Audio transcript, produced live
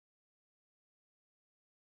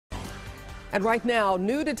And right now,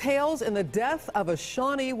 new details in the death of a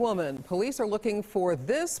Shawnee woman. Police are looking for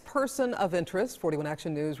this person of interest. 41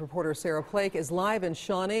 Action News reporter Sarah Plake is live in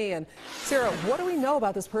Shawnee. And Sarah, what do we know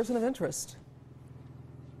about this person of interest?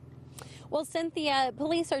 Well, Cynthia,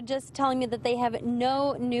 police are just telling me that they have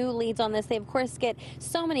no new leads on this. They, of course, get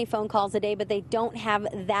so many phone calls a day, but they don't have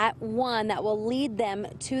that one that will lead them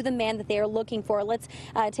to the man that they are looking for. Let's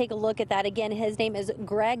take a look at that again. His name is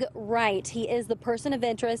Greg Wright. He is the person of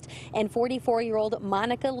interest in 44-year-old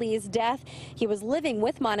Monica Lee's death. He was living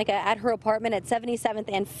with Monica at her apartment at 77th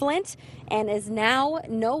and Flint and is now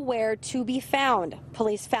nowhere to be found.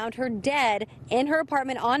 Police found her dead in her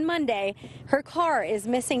apartment on Monday. Her car is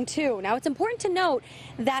missing too. Now, it's important to note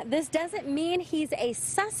that this doesn't mean he's a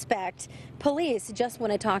suspect. Police just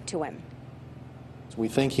want to talk to him. We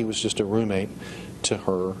think he was just a roommate to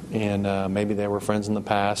her, and maybe they were friends in the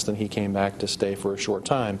past and he came back to stay for a short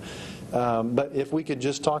time. But if we could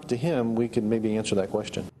just talk to him, we could maybe answer that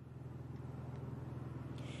question.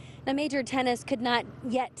 Now, Major Tennis could not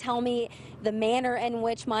yet tell me the manner in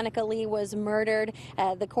which Monica Lee was murdered.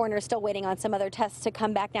 The coroner is still waiting on some other tests to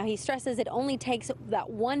come back. Now, he stresses it only takes that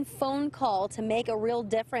one phone call to make a real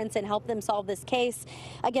difference and help them solve this case.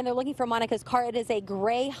 Again, they're looking for Monica's car. It is a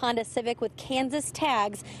gray Honda Civic with Kansas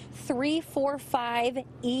tags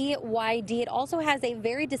 345EYD. It also has a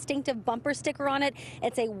very distinctive bumper sticker on it.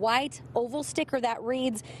 It's a white oval sticker that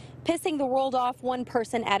reads, "Pissing the world off one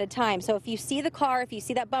person at a time." So if you see the car, if you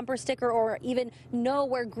see that bumper sticker, or even know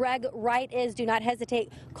where Greg Wright is, do not hesitate.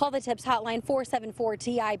 Call the TIPS hotline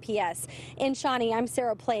 474-TIPS. In Shawnee, I'm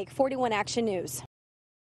Sarah Plake, 41 Action News.